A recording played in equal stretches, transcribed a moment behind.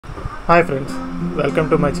Hi friends, welcome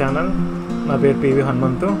to my channel. నా పేరు PV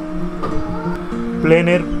Hanumanthu.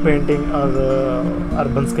 ప్లేనేర్ painting are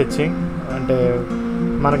urban sketching అంటే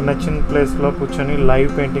మనకు నచ్చిన ప్లేస్లో కూర్చొని live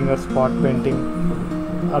painting are spot painting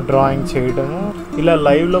drawing చేయడము. ఇలా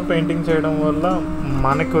లైవ్లో పెయింటింగ్ చేయడం వల్ల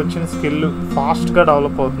మనకి వచ్చిన స్కిల్ ఫాస్ట్గా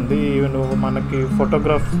డెవలప్ అవుతుంది. ఈవెన్ మనకి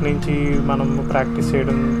ఫోటోగ్రాఫ్స్ నుంచి మనం ప్రాక్టీస్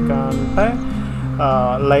చేయడం కంటే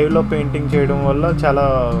లైవ్లో పెయింటింగ్ చేయడం వల్ల చాలా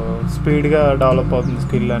స్పీడ్గా డెవలప్ అవుతుంది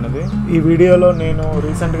స్కిల్ అనేది. ఈ వీడియోలో నేను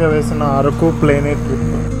రీసెంట్గా వేసిన అరకు ప్లేనేర్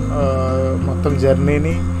ట్రిప్ మొత్తం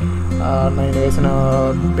జర్నీని, నేను వేసిన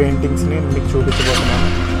పెయింటింగ్స్ని మీకు చూపించబోతున్నాను.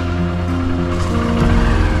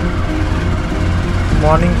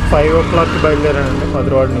 మార్నింగ్ 5 o'clock బయలుదేరానండి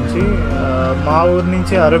మధురవాడ నుంచి. మా ఊరి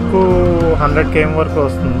నుంచి అరకు 100 km వరకు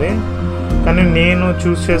వస్తుంది, కానీ నేను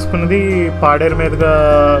చూస్ చేసుకున్నది పాడేరు మీదుగా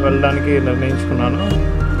వెళ్ళడానికి నిర్ణయించుకున్నాను.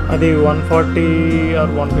 అది 140 or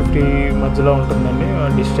 150 మధ్యలో ఉంటుందండి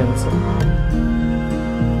డిస్టెన్స్.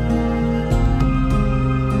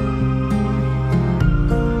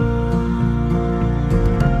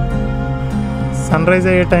 సన్ రైజ్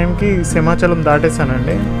అయ్యే టైంకి సింహాచలం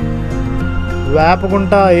దాటేశానండి.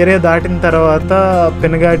 వేపగుంట ఏరియా దాటిన తర్వాత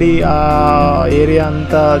పెనగాడి ఆ ఏరియా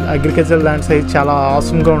అంతా అగ్రికల్చర్ ల్యాండ్స్ అవి చాలా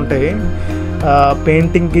ఆసమ్గా ఉంటాయి.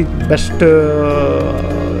 పెయింటింగ్కి బెస్ట్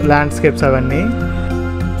ల్యాండ్స్కేప్స్ అవన్నీ.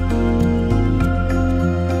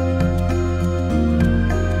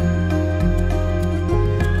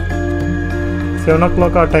 7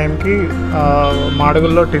 o'clock ఆ టైంకి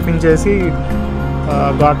మాడుగుల్లో టిఫిన్ చేసి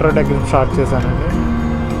ఘాట్ రోడ్ దగ్గర స్టార్ట్ చేశానండి.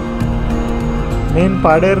 నేను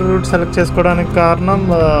పాడేరు రూట్ సెలెక్ట్ చేసుకోవడానికి కారణం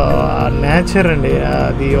నేచర్ అండి.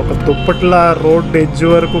 అది ఒక దుప్పట్ల రోడ్ ఎడ్జ్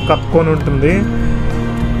వరకు కప్పుకొని ఉంటుంది.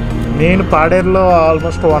 నేను పాడేరులో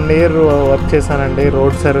ఆల్మోస్ట్ 1 year వర్క్ చేశానండి.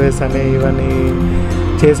 రోడ్ సర్వీస్ అని ఇవన్నీ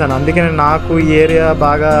చేశాను, అందుకని నాకు ఈ ఏరియా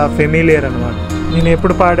బాగా ఫెమిలియర్ అనమాట. నేను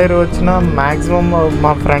ఎప్పుడు పాడేరు వచ్చినా మ్యాక్సిమం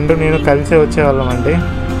మా ఫ్రెండ్ నేను కలిసే వచ్చేవాళ్ళం అండి.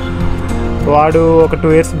 వాడు ఒక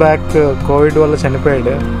 2 years బ్యాక్ కోవిడ్ వల్ల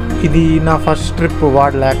చనిపోయాడు. ఇది నా ఫస్ట్ ట్రిప్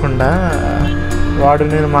వాడు లేకుండా. వాడు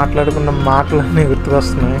నేను మాట్లాడుకున్న మాటలన్నీ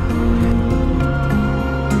గుర్తుకొస్తున్నాయి.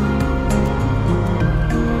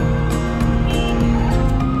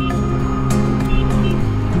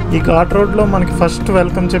 ఈ ఘాట్ రోడ్లో మనకి ఫస్ట్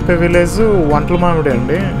వెల్కమ్ చెప్పే విలేజ్ వంటల మామిడి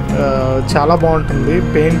అండి. చాలా బాగుంటుంది.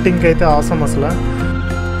 పెయింటింగ్ అయితే ఆసమ్ అసలు.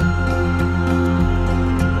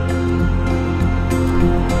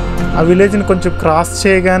 ఆ విలేజ్ని కొంచెం క్రాస్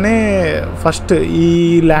చేయగానే ఫస్ట్ ఈ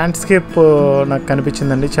ల్యాండ్స్కేప్ నాకు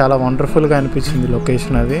కనిపించిందండి. చాలా వండర్ఫుల్గా అనిపించింది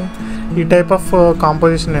లొకేషన్ అది. ఈ టైప్ ఆఫ్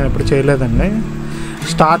కాంపోజిషన్ నేను ఎప్పుడు చేయలేదండి.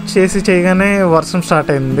 స్టార్ట్ చేయగానే వర్షం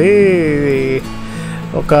స్టార్ట్ అయింది.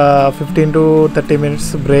 ఒక 15 to 30 minutes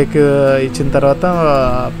బ్రేక్ ఇచ్చిన తర్వాత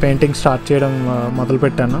పెయింటింగ్ స్టార్ట్ చేయడం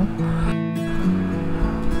మొదలుపెట్టాను.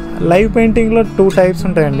 లైవ్ పెయింటింగ్లో 2 types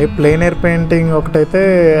ఉంటాయండి. ప్లేనర్ పెయింటింగ్ ఒకటైతే,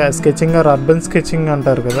 స్కెచింగ్ ఆర్ అర్బన్ స్కెచింగ్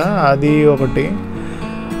అంటారు కదా, అది ఒకటి.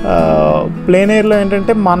 ప్లేనర్లో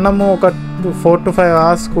ఏంటంటే మనము ఒక 4 to 5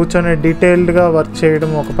 hours కూర్చొని డీటెయిల్డ్గా వర్క్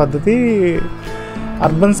చేయడం ఒక పద్ధతి.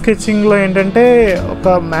 అర్బన్ స్కెచింగ్లో ఏంటంటే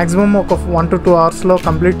ఒక మ్యాక్సిమం ఒక 1 to 2 hours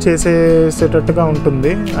కంప్లీట్ చేసేటట్టుగా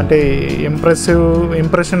ఉంటుంది. అంటే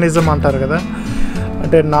ఇంప్రెషనిజం అంటారు కదా,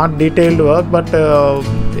 అంటే not detailed work but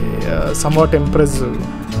somewhat impressive.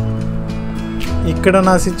 ఇక్కడ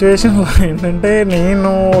నా సిచ్యువేషన్లో ఏంటంటే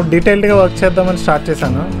నేను డీటెయిల్డ్గా వర్క్ చేద్దామని స్టార్ట్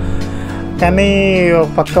చేశాను, కానీ ఒక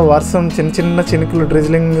పక్క వర్షం చిన్న చినుకులు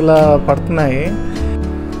డ్రిజ్లింగ్లా పడుతున్నాయి.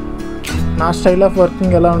 నా స్టైల్ ఆఫ్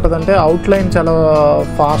వర్కింగ్ ఎలా ఉంటుందంటే అవుట్లైన్ చాలా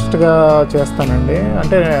ఫాస్ట్గా చేస్తానండి.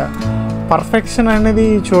 అంటే పర్ఫెక్షన్ అనేది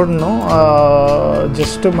చూడను,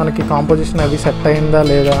 జస్ట్ మనకి కాంపోజిషన్ అవి సెట్ అయిందా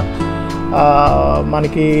లేదా,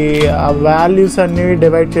 మనకి ఆ వాల్యూస్ అన్నీ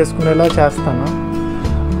డివైడ్ చేసుకునేలా చేస్తాను.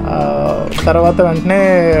 తర్వాత వెంటనే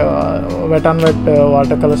wet on wet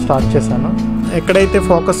water colour start చేశాను. ఎక్కడైతే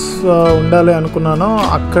ఫోకస్ ఉండాలి అనుకున్నానో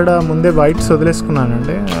అక్కడ ముందే వైట్స్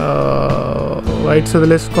వదిలేసుకున్నానండి. వైట్స్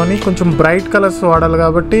వదిలేసుకొని కొంచెం బ్రైట్ కలర్స్ వాడాలి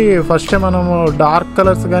కాబట్టి ఫస్టే మనము డార్క్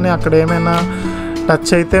కలర్స్ కానీ అక్కడ ఏమైనా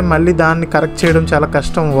టచ్ అయితే మళ్ళీ దాన్ని కరెక్ట్ చేయడం చాలా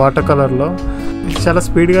కష్టం వాటర్ కలర్లో. చాలా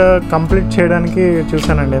స్పీడ్గా కంప్లీట్ చేయడానికి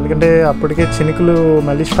చూశానండి, ఎందుకంటే అప్పటికే చినుకులు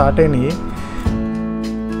మళ్ళీ స్టార్ట్ అయినాయి.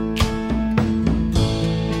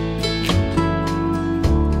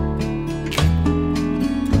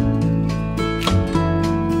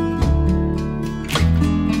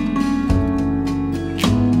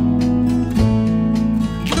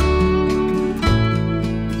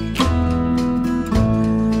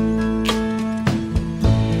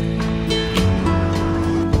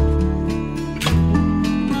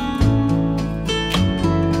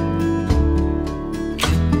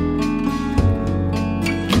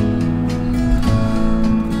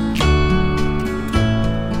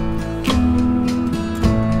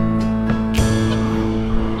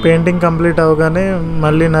 పెయింటింగ్ కంప్లీట్ అవగానే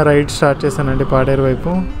మళ్ళీ నా రైడ్ స్టార్ట్ చేశానండి పాడేరు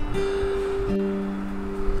వైపు.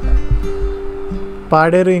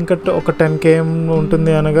 పాడేరు ఇంకా ఒక 10 km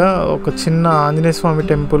ఉంటుంది అనగా ఒక చిన్న ఆంజనేయ స్వామి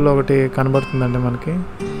టెంపుల్ ఒకటి కనబడుతుందండి మనకి.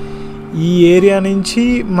 ఈ ఏరియా నుంచి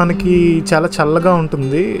మనకి చాలా చల్లగా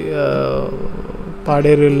ఉంటుంది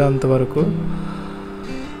పాడేరు వెళ్ళేంత వరకు.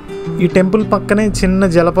 ఈ టెంపుల్ పక్కనే చిన్న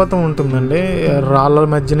జలపాతం ఉంటుందండి, రాళ్ళ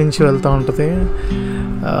మధ్య నుంచి వెళ్తూ ఉంటుంది.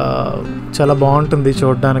 చాలా బాగుంటుంది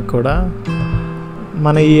చూడడానికి కూడా.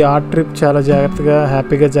 మన ఈ ఆర్ట్ ట్రిప్ చాలా జాగ్రత్తగా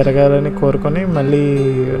హ్యాపీగా జరగాలని కోరుకొని మళ్ళీ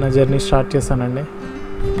నా జర్నీ స్టార్ట్ చేశానండి.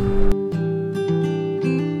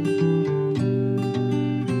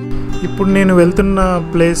 ఇప్పుడు నేను వెళ్తున్న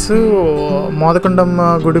ప్లేసు మోదకొండమ్మ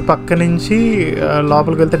గుడి పక్క నుంచి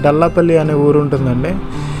లోపలికి వెళ్తే డల్లాపల్లి అనే ఊరు ఉంటుందండి.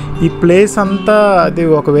 ఈ ప్లేస్ అంతా అది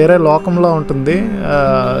ఒక వేరే లోకంలో ఉంటుంది,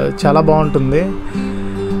 చాలా బాగుంటుంది.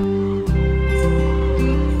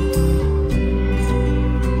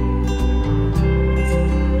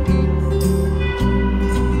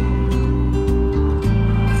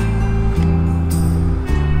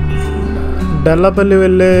 డల్లాపల్లి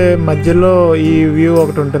వెళ్ళే మధ్యలో ఈ వ్యూ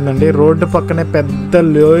ఒకటి ఉంటుందండి. రోడ్డు పక్కనే పెద్ద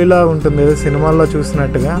లోయలా ఉంటుంది, సినిమాల్లో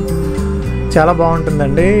చూసినట్టుగా. చాలా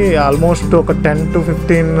బాగుంటుందండి. ఆల్మోస్ట్ ఒక 10 to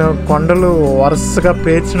 15 కొండలు వరుసగా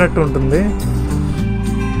పేర్చినట్టు ఉంటుంది.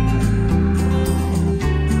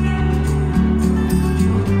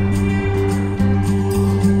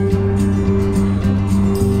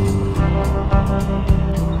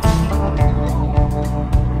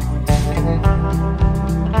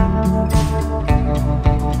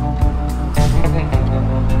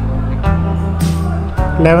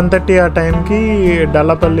 (11:30) ఆ టైంకి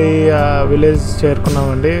డల్లాపల్లి విలేజ్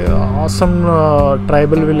చేరుకున్నామండి. ఆసమ్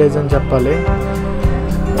ట్రైబల్ విలేజ్ అని చెప్పాలి.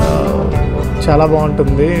 చాలా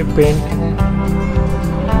బాగుంటుంది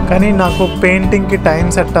కానీ నాకు పెయింటింగ్కి టైం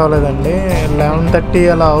సెట్ అవ్వలేదండి. 11:30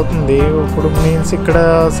 అలా అవుతుంది. ఇప్పుడు మీన్స్ ఇక్కడ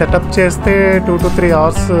సెటప్ చేస్తే 2 to 3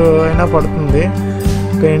 hours అయినా పడుతుంది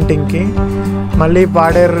పెయింటింగ్కి. మళ్ళీ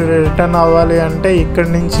పాడేరు రిటర్న్ అవ్వాలి అంటే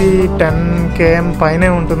ఇక్కడి నుంచి 10 km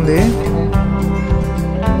పైనే ఉంటుంది.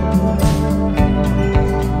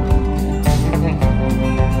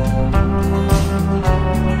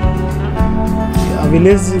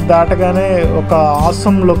 విలేజ్ దాటగానే ఒక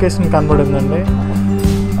ఆసమ్ లొకేషన్ కనబడిందండి,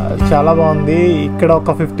 చాలా బాగుంది. ఇక్కడ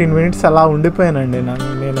ఒక 15 minutes అలా ఉండిపోయానండి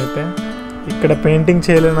నేనైతే. ఇక్కడ పెయింటింగ్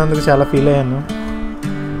చేయలేనందుకు చాలా ఫీల్ అయ్యాను.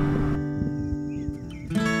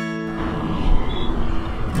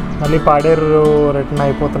 మళ్ళీ పాడేరు రిటర్న్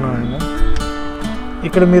అయిపోతున్నానండి.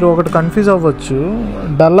 ఇక్కడ మీరు ఒకటి కన్ఫ్యూజ్ అవ్వచ్చు,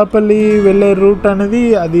 డల్లాపల్లి వెళ్ళే రూట్ అనేది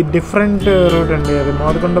అది డిఫరెంట్ రూట్ అండి. అది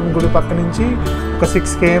మోదకొండమ్మ గుడి పక్క నుంచి ఒక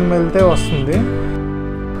 6 km వెళ్తే వస్తుంది.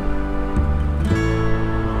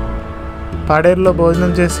 పాడేరులో భోజనం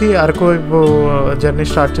చేసి అరకు వైపు జర్నీ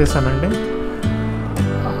స్టార్ట్ చేశానండి.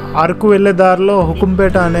 అరకు వెళ్ళే దారిలో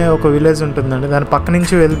హుకుంపేట అనే ఒక విలేజ్ ఉంటుందండి. దాని పక్క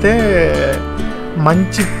నుంచి వెళ్తే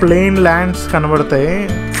మంచి ప్లెయిన్ ల్యాండ్స్ కనబడతాయి.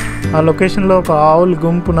 ఆ లొకేషన్లో ఒక ఆవుల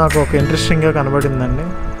గుంపు నాకు ఒక ఇంట్రెస్టింగ్గా కనబడిందండి.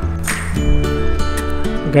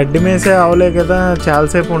 గడ్డి మేసే ఆవులే కదా,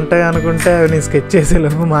 చాలాసేపు ఉంటాయి అనుకుంటే అవి నేను స్కెచ్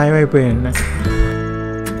చేసేలోపు మాయమైపోయాయండి.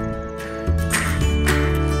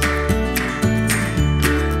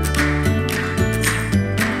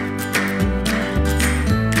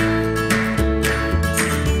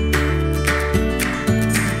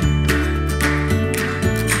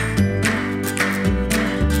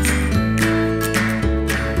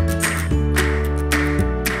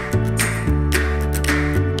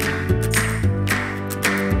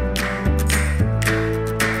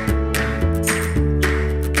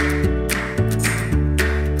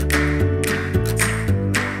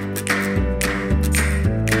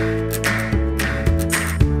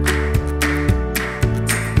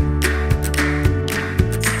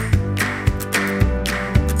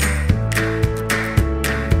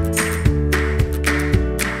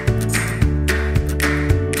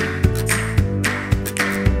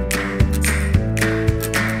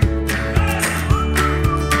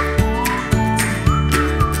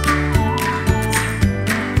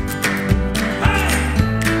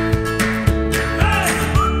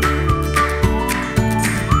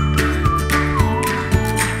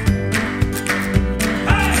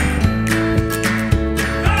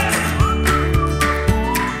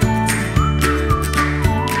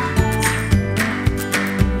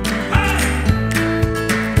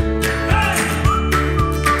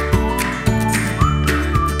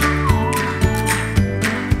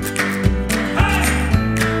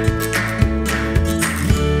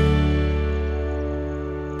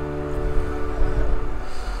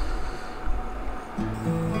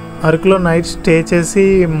 అరకులో నైట్ స్టే చేసి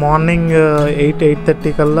మార్నింగ్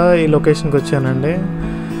 8-8:30 కల్లా ఈ లొకేషన్కి వచ్చానండి.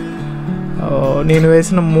 నేను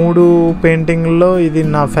వేసిన 3 పెయింటింగ్లో ఇది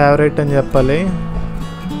నా ఫేవరెట్ అని చెప్పాలి.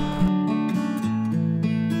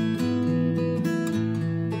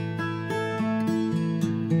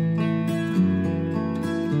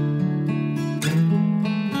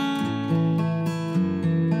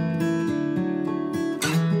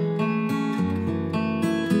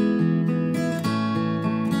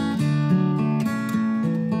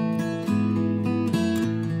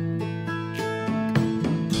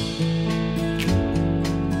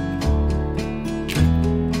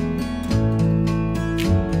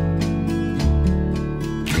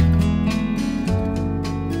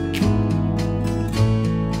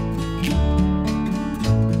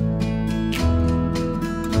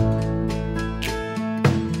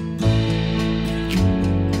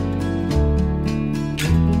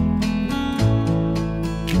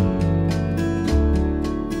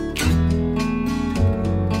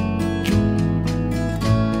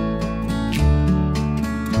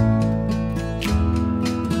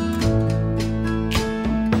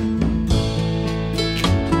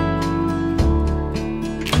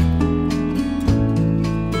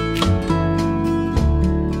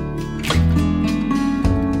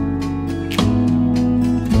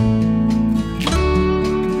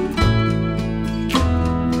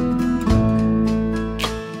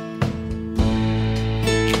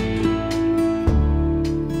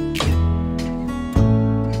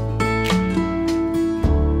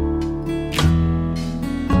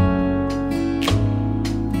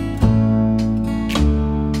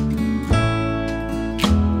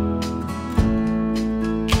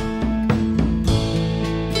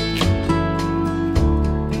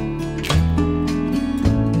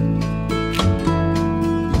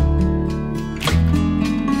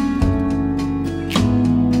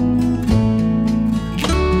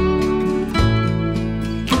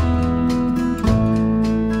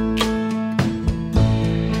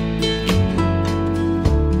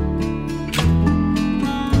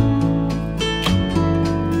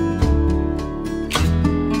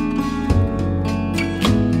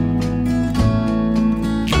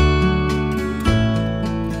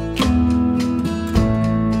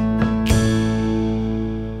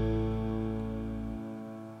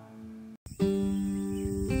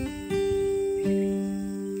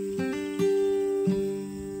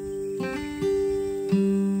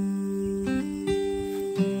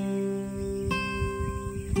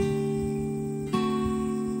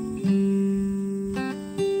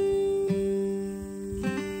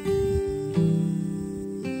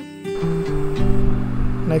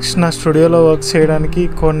 నెక్స్ట్ నా స్టూడియోలో వర్క్ చేయడానికి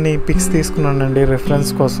కొన్ని పిక్స్ తీసుకున్నానండి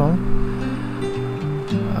రిఫరెన్స్ కోసం.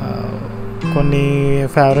 కొన్ని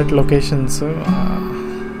ఫేవరెట్ లొకేషన్స్.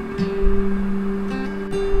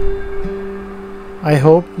 ఐ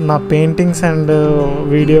హోప్ నా పెయింటింగ్స్ అండ్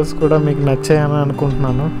వీడియోస్ కూడా మీకు నచ్చాయని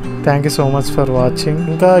అనుకుంటున్నాను. Thank you so much for watching.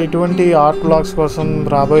 ఇంకా ఇటువంటి ఆర్ట్ బ్లాగ్స్ కోసం,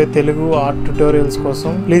 రాబోయే తెలుగు ఆర్ట్ ట్యుటోరియల్స్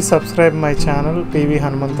కోసం please subscribe my channel PV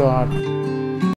Hanumanthu art.